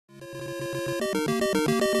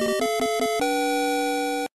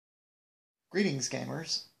Greetings,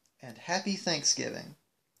 gamers, and happy Thanksgiving.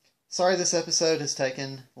 Sorry this episode has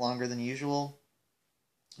taken longer than usual,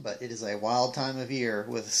 but it is a wild time of year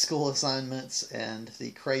with school assignments and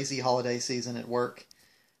the crazy holiday season at work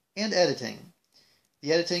and editing.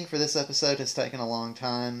 The editing for this episode has taken a long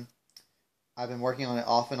time. I've been working on it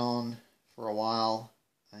off and on for a while,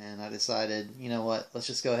 and I decided, you know what, let's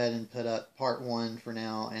just go ahead and put up part 1 for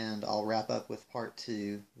now, and I'll wrap up with part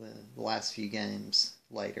 2, the last few games,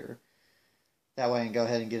 later. That way I can go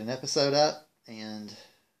ahead and get an episode up, and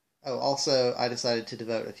also I decided to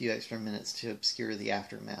devote a few extra minutes to obscure the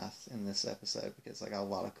aftermath in this episode, because I got a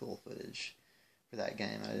lot of cool footage for that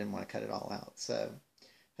game, and I didn't want to cut it all out. So,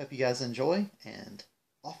 hope you guys enjoy, and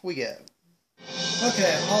off we go.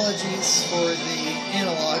 Okay, apologies for the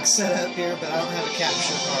analog setup here, but I don't have a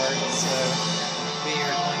capture card, so we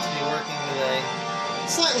are going to be working with a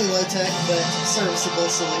slightly low-tech but serviceable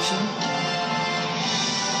solution.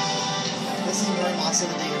 This is Muramasa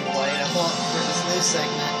the Demon Blade. I thought for this new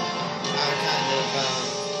segment I would kind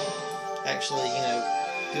of actually,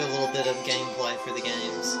 do a little bit of gameplay for the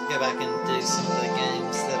games. Go back and do some of the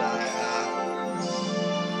games that I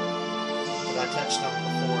touched on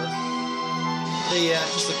before. But yeah,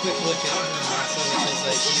 just a quick look at Muramasa, which is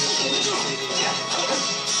a beautiful 2D game.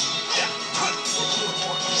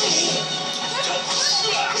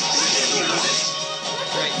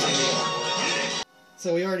 Great 2D artwork. So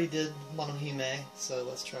we already did Monohime, so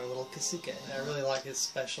let's try a little Kasuke. I really like his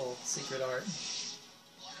special secret art.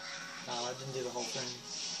 I didn't do the whole thing.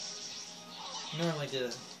 I normally did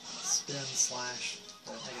a spin slash,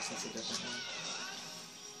 but I guess that's a different one.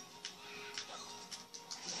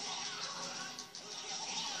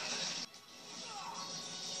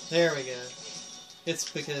 There we go.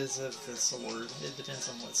 It's because of the sword. It depends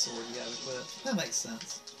on what sword you gotta equip. That makes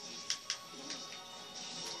sense.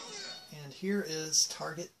 And here is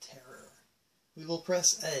Target Terror. We will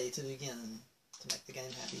press A to begin to make the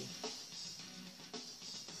game happy.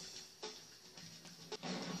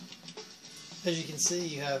 As you can see,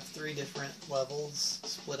 you have 3 different levels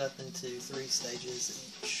split up into 3 stages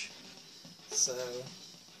each. So,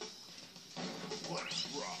 let's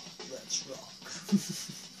rock.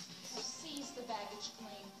 Seize the baggage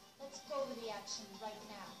claim. Let's go to the action right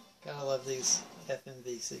now. Gotta love these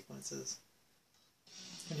FMV sequences.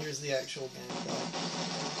 And here's the actual gameplay.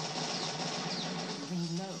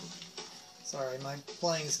 No. Sorry, my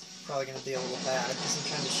playing's probably going to be a little bad because I'm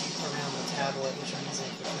trying to shoot around the tablet which I'm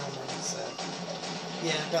using for filming, so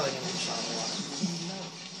yeah, I'm probably going to get shot a lot.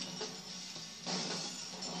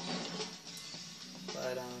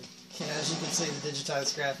 But, as you can see, the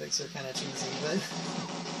digitized graphics are kind of cheesy, but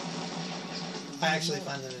I actually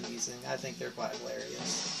find them amusing. I think they're quite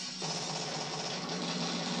hilarious.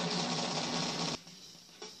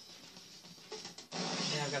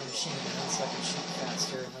 I've got a machine gun so I can shoot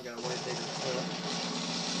faster, and I've got a way bigger clip.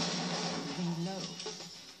 No.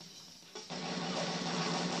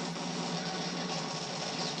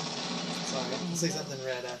 Sorry, I can see something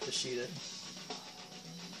red, I have to shoot it.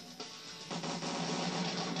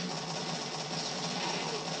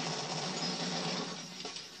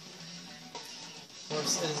 Of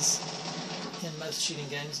course, as in most shooting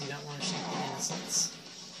games, you don't want to shoot the innocents.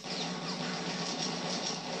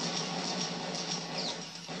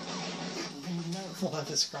 I love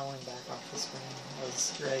this scrolling back off the screen. That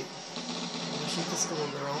was great. I'm gonna shoot this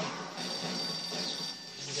little girl.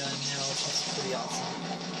 The gun now, which is pretty awesome.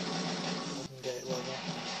 Golden Gate level.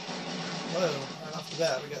 Whoa, right off the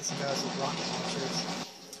bat, we got some guys with rocket launchers.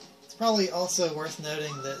 It's probably also worth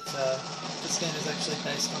noting that this game is actually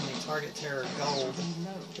based on the Target Terror Gold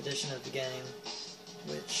edition of the game,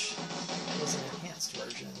 which was an enhanced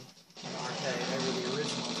version in the arcade over the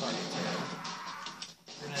original Target Terror.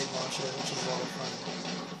 Grenade launcher, which is a lot of fun.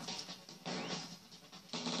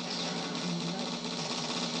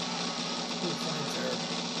 Ooh, flamethrower.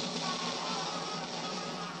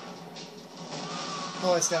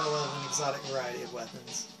 Always gotta love an exotic variety of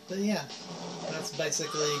weapons. But yeah, that's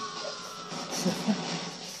basically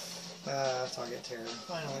Target Terror.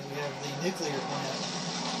 Finally, we have the nuclear plant.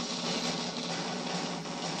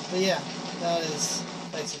 But yeah, that is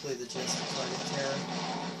basically the gist of Target Terror.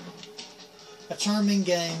 A charming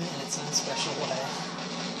game in its own special way.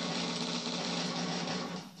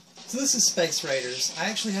 So this is Space Raiders. I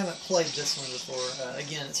actually haven't played this one before.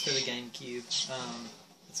 Again, it's for the GameCube.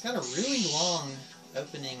 It's got a really long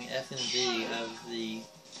opening FMV of the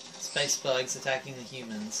space bugs attacking the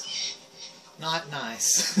humans. Not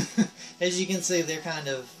nice. As you can see, they're kind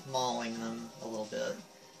of mauling them a little bit.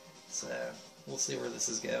 So, we'll see where this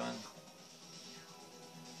is going.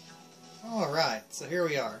 Alright, so here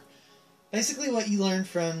we are. Basically what you learn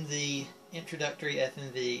from the introductory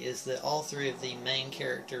FMV is that all three of the main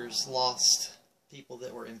characters lost people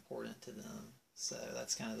that were important to them. So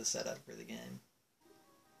that's kind of the setup for the game.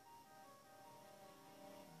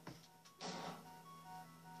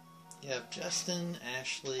 You have Justin,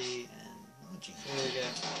 Ashley, and Najee. There we go.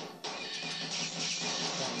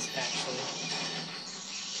 That was Ashley.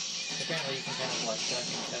 Apparently you can kind of like duck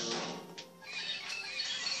and cover.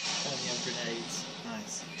 Oh, you have grenades.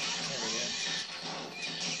 Nice. There we go.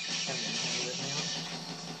 Kind of getting hang of it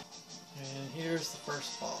now. And here's the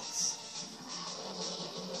first boss.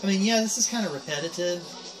 I mean, yeah, this is kind of repetitive,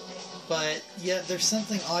 but yeah, there's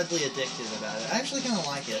something oddly addictive about it. I actually kind of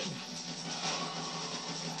like it.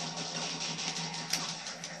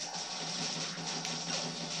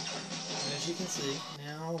 As you can see,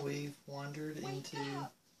 now we've wandered into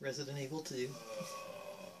Resident Evil 2.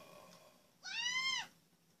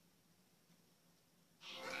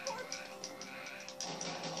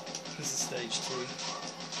 This is stage 2.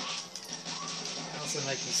 They also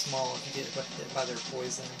make you small if you get hit by their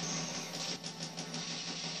poison.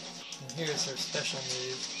 And here's her special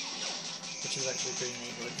move, which is actually pretty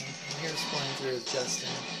neat looking. And here's playing through with Justin.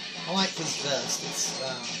 I like his vest. It's the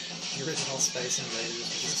original Space Invaders,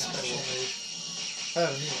 which is kind of cool move. Oh,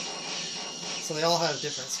 neat. So they all have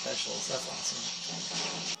different specials. That's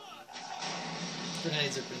awesome.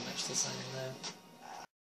 Grenades are pretty much the same though.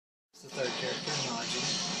 It's the third character,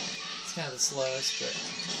 Najee. It's kind of the slowest, but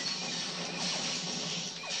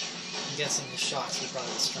I'm guessing the shocks are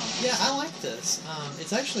probably the strongest. Yeah, I like this.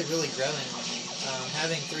 It's actually really growing on me.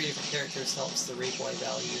 Having three different characters helps the replay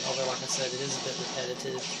value, although like I said, it is a bit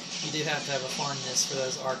repetitive. You do have to have a fondness for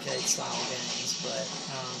those arcade-style games, but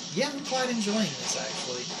yeah, I'm quite enjoying this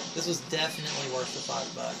actually. This was definitely worth the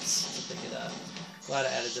 $5 to pick it up. Glad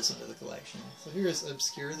I added this one to the collection. So here's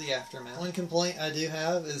Obscure the Aftermath. One complaint I do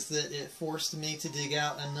have is that it forced me to dig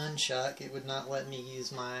out a nunchuck. It would not let me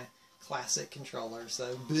use my classic controller,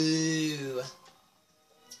 so boo!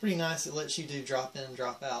 It's pretty nice. It lets you do drop in,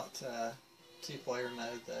 drop out two-player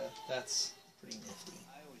mode though. That's pretty nifty.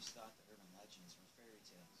 I always thought that urban legends were fairy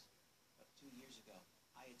tales, but 2 years ago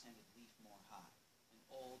I attended Leafmore High, an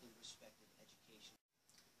old and respected education.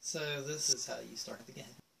 So this is how you start the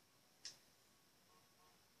game.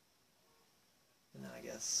 And then I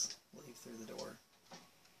guess leave through the door.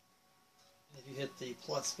 If you hit the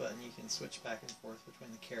plus button, you can switch back and forth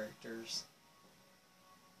between the characters,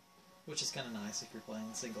 which is kind of nice if you're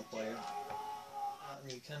playing single player.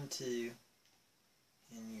 And you come to,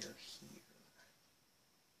 and you're here.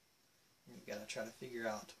 And you've got to try to figure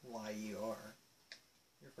out why you are.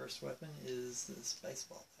 Your first weapon is this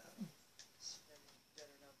baseball bat.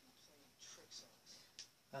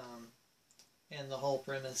 And the whole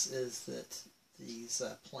premise is that these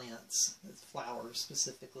plants, flowers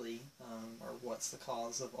specifically, are what's the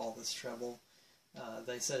cause of all this trouble.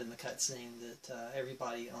 They said in the cutscene that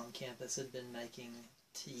everybody on campus had been making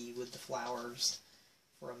tea with the flowers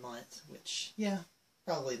for a month, which, yeah,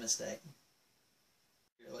 probably a mistake.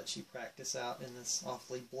 It lets you practice out in this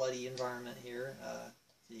awfully bloody environment here,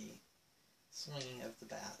 the swinging of the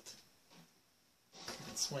bat. You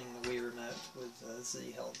can swing the Wii remote with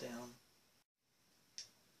Z held down.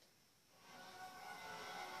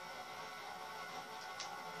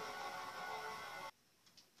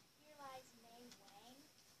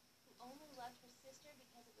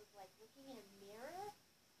 Looking in a mirror?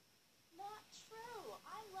 Not true.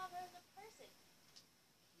 I love her as a person.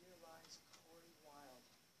 Here lies Corey Wilde,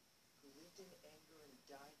 who lived in anger and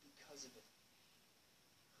died because of it.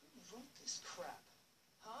 Who wrote this crap?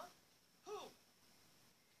 Huh? Who?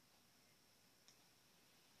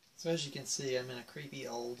 So as you can see, I'm in a creepy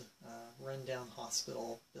old run-down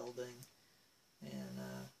hospital building, and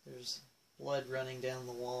there's blood running down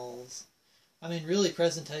the walls. I mean, really,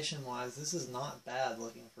 presentation-wise, this is not bad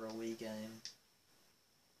looking for a Wii game.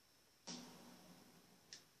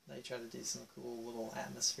 They try to do some cool little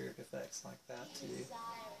atmospheric effects like that, too.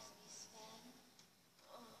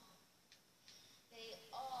 They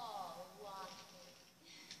all want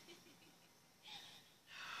me.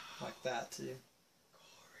 Like that, too.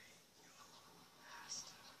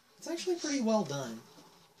 It's actually pretty well done.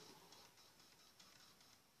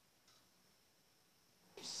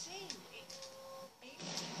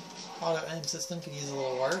 Auto-aim system could use a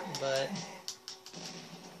little work, but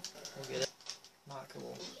we'll get it. Not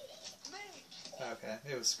cool. Okay,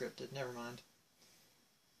 it was scripted. Never mind.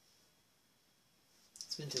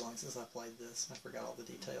 It's been too long since I played this. I forgot all the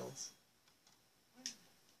details.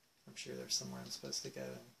 I'm sure there's somewhere I'm supposed to go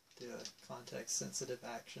and do a context-sensitive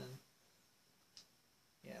action.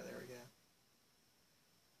 Yeah, there we go.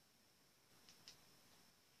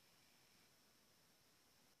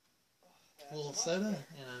 full of soda,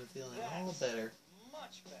 and I'm feeling all better.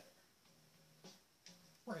 Much better.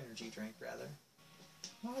 Or energy drink, rather.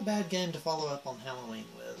 Not a bad game to follow up on Halloween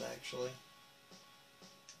with, actually.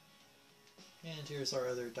 And here's our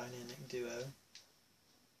other dynamic duo.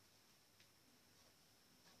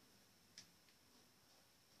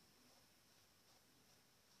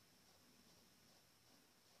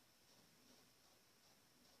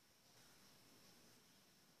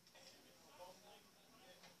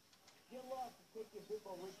 Get lost and take your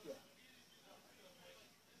bimbo with you.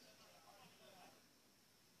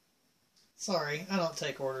 Sorry, I don't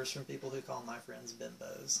take orders from people who call my friends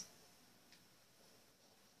bimbos.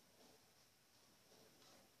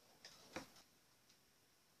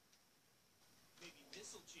 Maybe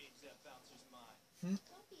this'll change that bouncer's mind.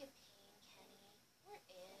 Don't be a pain, Kenny. We're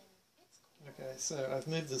in. It's cool. Okay, so I've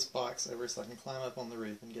moved this box over so I can climb up on the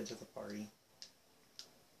roof and get to the party.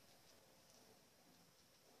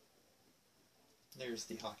 There's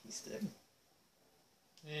the hockey stick.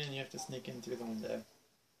 And you have to sneak in through the window.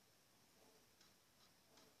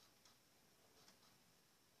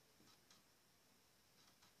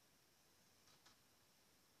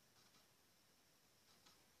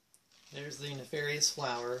 There's the nefarious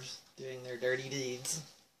flowers doing their dirty deeds.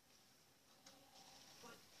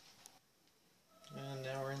 And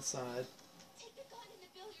now we're inside. Take the gun in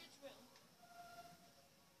the billiards room.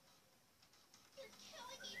 They're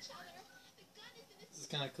killing each other. The gun is in the... This is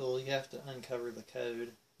kind of cool. You have to uncover the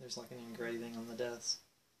code. There's like an engraving on the desk.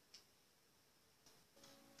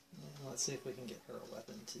 And let's see if we can get her a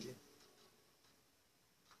weapon too.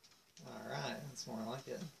 Alright, that's more like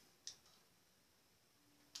it.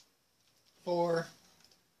 4.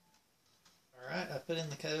 Alright, I put in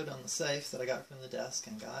the code on the safe that I got from the desk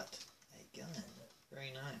and got a gun.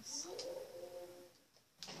 Very nice.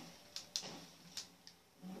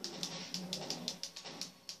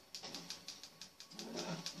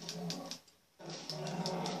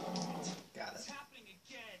 Got It's it. happening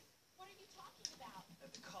again. What are you talking about?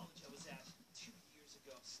 At the college I was at 2 years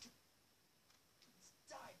ago. Students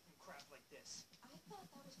died from crap like this. I thought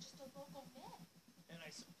that was just a local myth. And I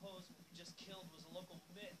suppose what we just killed was a local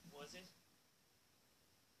myth, was it?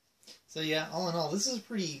 So yeah, all in all, this is a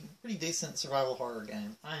pretty decent survival horror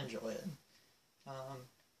game. I enjoy it.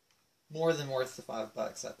 More than worth the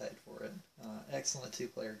 $5 I paid for it. Excellent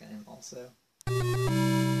 2-player game also.